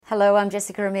Hello, I'm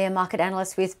Jessica Amir, market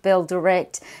analyst with Bell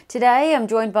Direct. Today I'm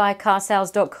joined by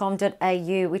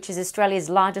carsales.com.au, which is Australia's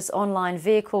largest online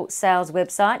vehicle sales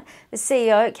website. The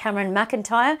CEO, Cameron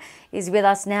McIntyre, is with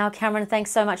us now. Cameron,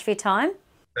 thanks so much for your time.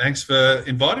 Thanks for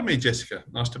inviting me, Jessica.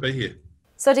 Nice to be here.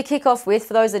 So to kick off with,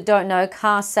 for those that don't know,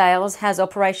 Car Sales has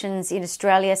operations in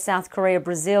Australia, South Korea,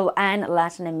 Brazil and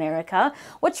Latin America.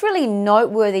 What's really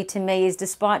noteworthy to me is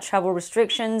despite travel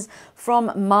restrictions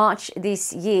from March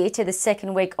this year to the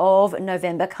second week of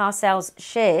November, Car Sales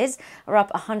shares are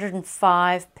up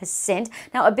 105%.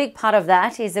 Now, a big part of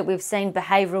that is that we've seen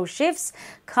behavioural shifts.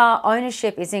 Car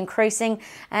ownership is increasing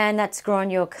and that's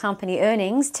grown your company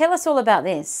earnings. Tell us all about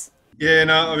this. Yeah,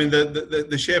 no, I mean,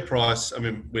 the share price, I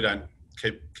mean, we don't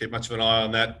keep much of an eye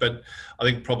on that, but I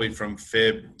think probably from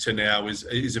Feb to now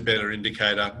is a better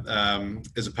indicator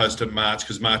as opposed to March,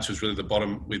 because March was really the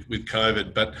bottom with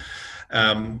COVID. But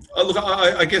look,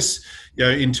 I guess, you know,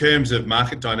 in terms of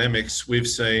market dynamics, we've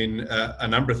seen a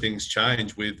number of things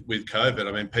change with COVID.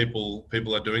 I mean,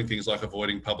 people are doing things like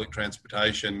avoiding public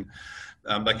transportation.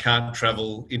 They can't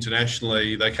travel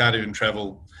internationally. They can't even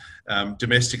travel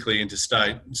domestically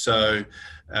interstate. So,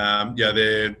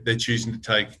 they're choosing to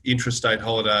take intrastate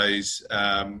holidays,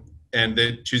 and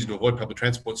they're choosing to avoid public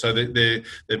transport. So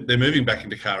they're moving back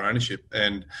into car ownership,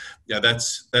 and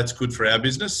that's good for our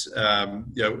business.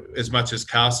 As much as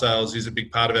car sales is a big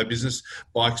part of our business,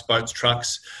 bikes, boats,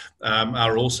 trucks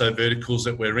are also verticals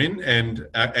that we're in,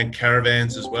 and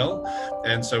caravans as well.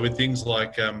 And so with things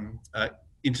like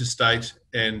interstate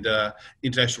and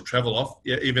international travel off,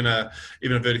 even a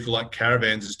vertical like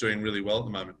caravans is doing really well at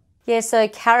the moment. Yeah, so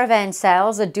caravan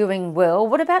sales are doing well.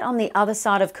 What about on the other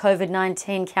side of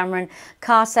COVID-19, Cameron?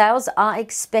 Car sales are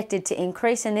expected to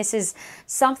increase, and this is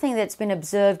something that's been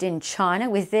observed in China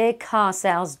with their car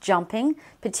sales jumping,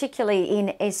 particularly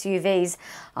in SUVs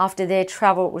after their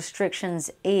travel restrictions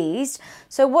eased.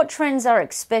 So what trends are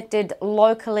expected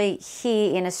locally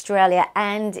here in Australia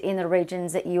and in the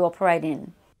regions that you operate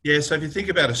in? Yeah, so if you think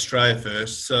about Australia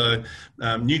first, so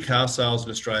new car sales in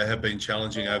Australia have been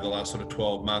challenging over the last sort of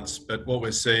 12 months, but what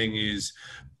we're seeing is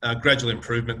gradual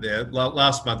improvement there.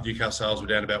 Last month, new car sales were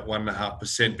down about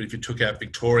 1.5%, but if you took out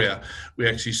Victoria, we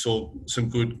actually saw some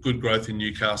good growth in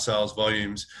new car sales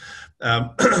volumes.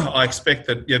 I expect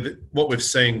that what we've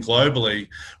seen globally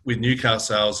with new car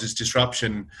sales is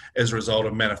disruption as a result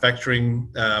of manufacturing,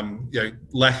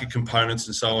 lack of components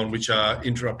and so on, which are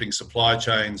interrupting supply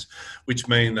chains, which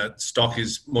mean that stock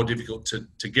is more difficult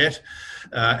to get.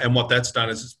 And what that's done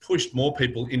is it's pushed more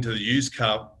people into the used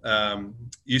car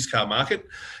market.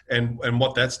 And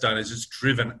what that's done is it's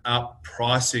driven up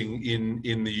pricing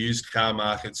in the used car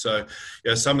market. So,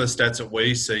 some of the stats that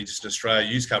we see just in Australia,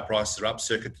 used car prices are up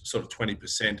circa sort of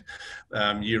 20%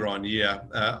 year on year.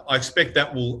 I expect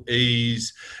that will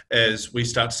ease as we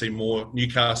start to see more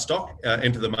new car stock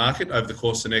enter the market over the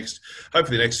course of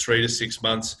hopefully the next 3 to 6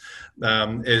 months,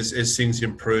 as things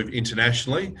improve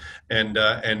internationally and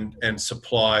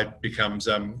supply becomes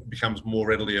more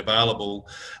readily available.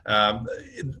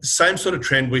 Same sort of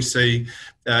trend we see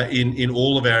in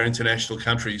all of our international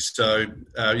countries. So,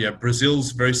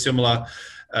 Brazil's very similar.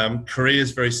 Korea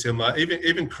is very similar.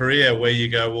 Even Korea, where you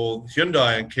go, well,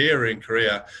 Hyundai and Kia are in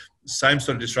Korea. Same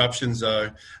sort of disruptions,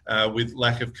 though, with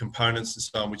lack of components and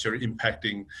so on, which are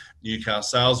impacting new car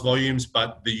sales volumes.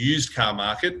 But the used car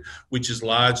market, which is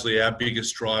largely our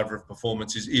biggest driver of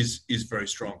performance, is very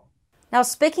strong. Now,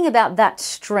 speaking about that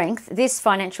strength, this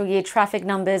financial year traffic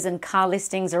numbers and car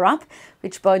listings are up,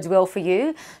 which bodes well for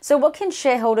you. So what can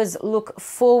shareholders look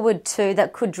forward to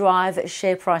that could drive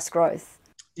share price growth?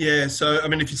 Yeah, so I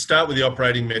mean, if you start with the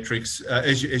operating metrics,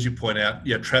 as you point out,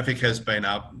 traffic has been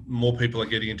up. More people are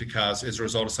getting into cars as a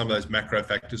result of some of those macro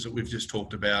factors that we've just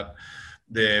talked about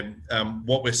there.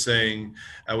 What we're seeing,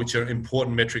 which are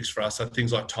important metrics for us, are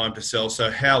things like time to sell.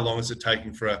 So how long is it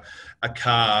taking for a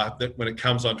car that when it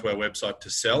comes onto our website to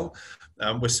sell?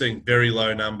 We're seeing very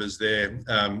low numbers there,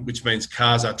 which means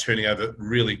cars are turning over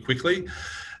really quickly.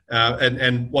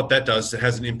 And what that does, it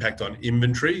has an impact on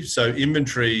inventory. So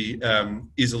inventory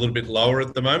is a little bit lower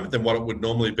at the moment than what it would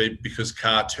normally be because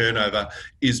car turnover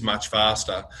is much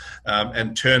faster.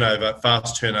 And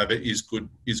fast turnover is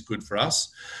good for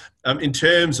us. In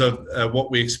terms of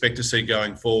what we expect to see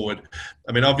going forward,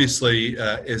 I mean, obviously,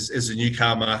 as the new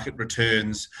car market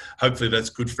returns, hopefully that's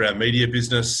good for our media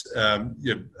business. A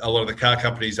lot of the car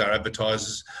companies are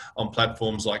advertisers on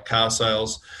platforms like car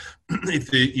sales.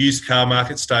 If the used car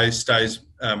market stays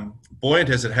buoyant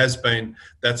as it has been,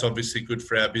 that's obviously good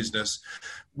for our business.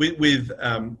 With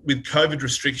COVID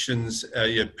restrictions,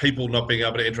 people not being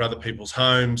able to enter other people's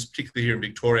homes, particularly here in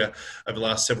Victoria over the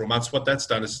last several months, what that's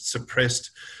done is it's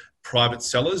suppressed private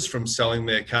sellers from selling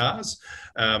their cars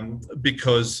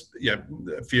because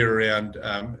fear around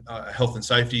health and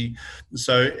safety.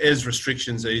 So as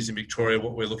restrictions ease in Victoria,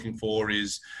 what we're looking for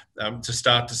is to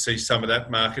start to see some of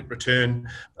that market return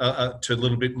to a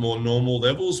little bit more normal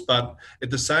levels. But at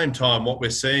the same time, what we're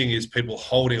seeing is people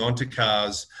holding onto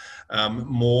cars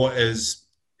more as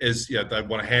they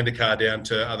want to hand a car down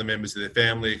to other members of their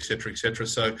family, et cetera,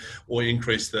 so, or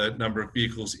increase the number of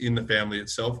vehicles in the family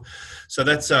itself. So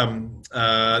that's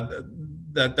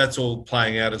that's all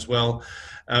playing out as well.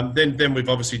 Then we've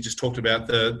obviously just talked about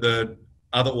the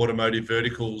other automotive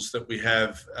verticals that we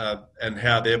have and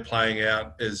how they're playing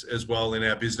out as well in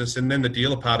our business, and then the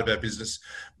dealer part of our business,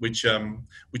 which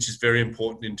is very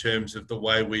important in terms of the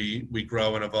way we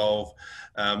grow and evolve.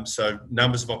 So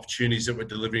numbers of opportunities that we're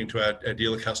delivering to our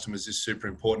dealer customers is super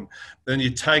important. Then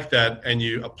you take that and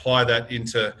you apply that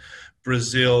into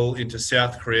Brazil, into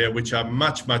South Korea, which are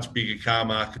much, much bigger car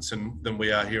markets than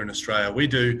we are here in Australia. We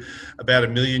do about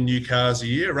 1 million new cars a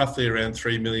year, roughly around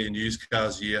 3 million used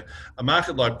cars a year. A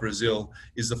market like Brazil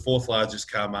is the 4th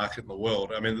largest car market in the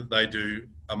world. I mean, they do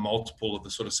a multiple of the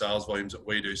sort of sales volumes that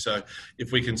we do. So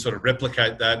if we can sort of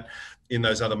replicate that in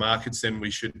those other markets, then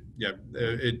we should,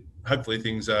 hopefully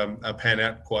things pan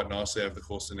out quite nicely over the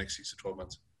course of the next 6 to 12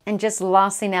 months. And just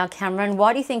lastly now, Cameron,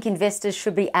 why do you think investors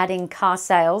should be adding car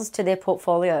sales to their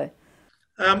portfolio?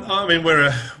 I mean,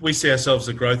 we see ourselves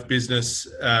as a growth business.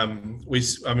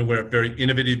 We're a very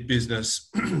innovative business.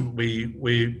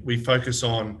 We focus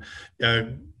on,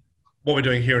 what we're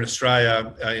doing here in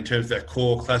Australia in terms of that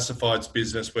core classifieds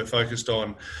business. We're focused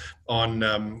on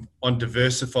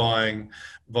diversifying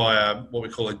via what we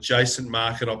call adjacent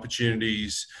market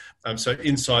opportunities. So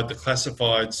inside the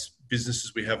classifieds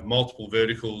businesses, we have multiple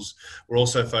verticals. We're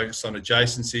also focused on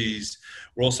adjacencies.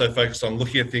 We're also focused on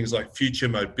looking at things like future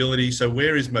mobility. So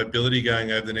where is mobility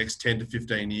going over the next 10 to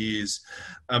 15 years?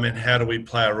 And how do we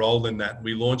play a role in that?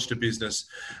 We launched a business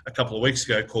a couple of weeks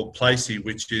ago called Placey,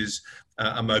 which is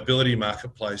a mobility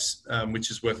marketplace,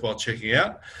 which is worthwhile checking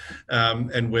out.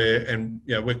 And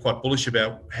we're quite bullish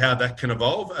about how that can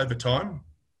evolve over time.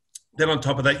 Then on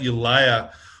top of that, you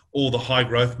layer all the high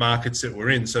growth markets that we're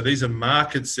in. So these are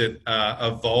markets that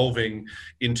are evolving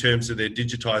in terms of their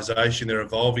digitization. They're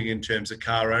evolving in terms of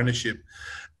car ownership.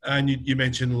 And you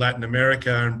mentioned Latin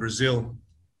America and Brazil.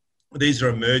 These are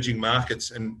emerging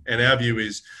markets. And our view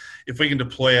is if we can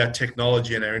deploy our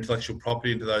technology and our intellectual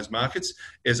property into those markets,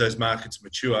 as those markets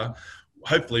mature,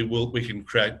 hopefully we can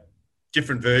create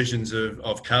different versions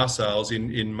of car sales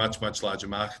in much, much larger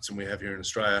markets than we have here in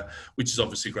Australia, which is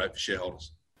obviously great for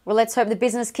shareholders. Well, let's hope the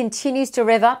business continues to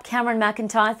rev up. Cameron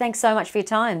McIntyre, thanks so much for your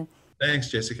time.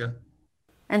 Thanks, Jessica.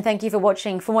 And thank you for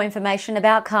watching. For more information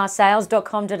about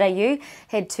carsales.com.au,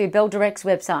 head to Bell Direct's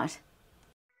website.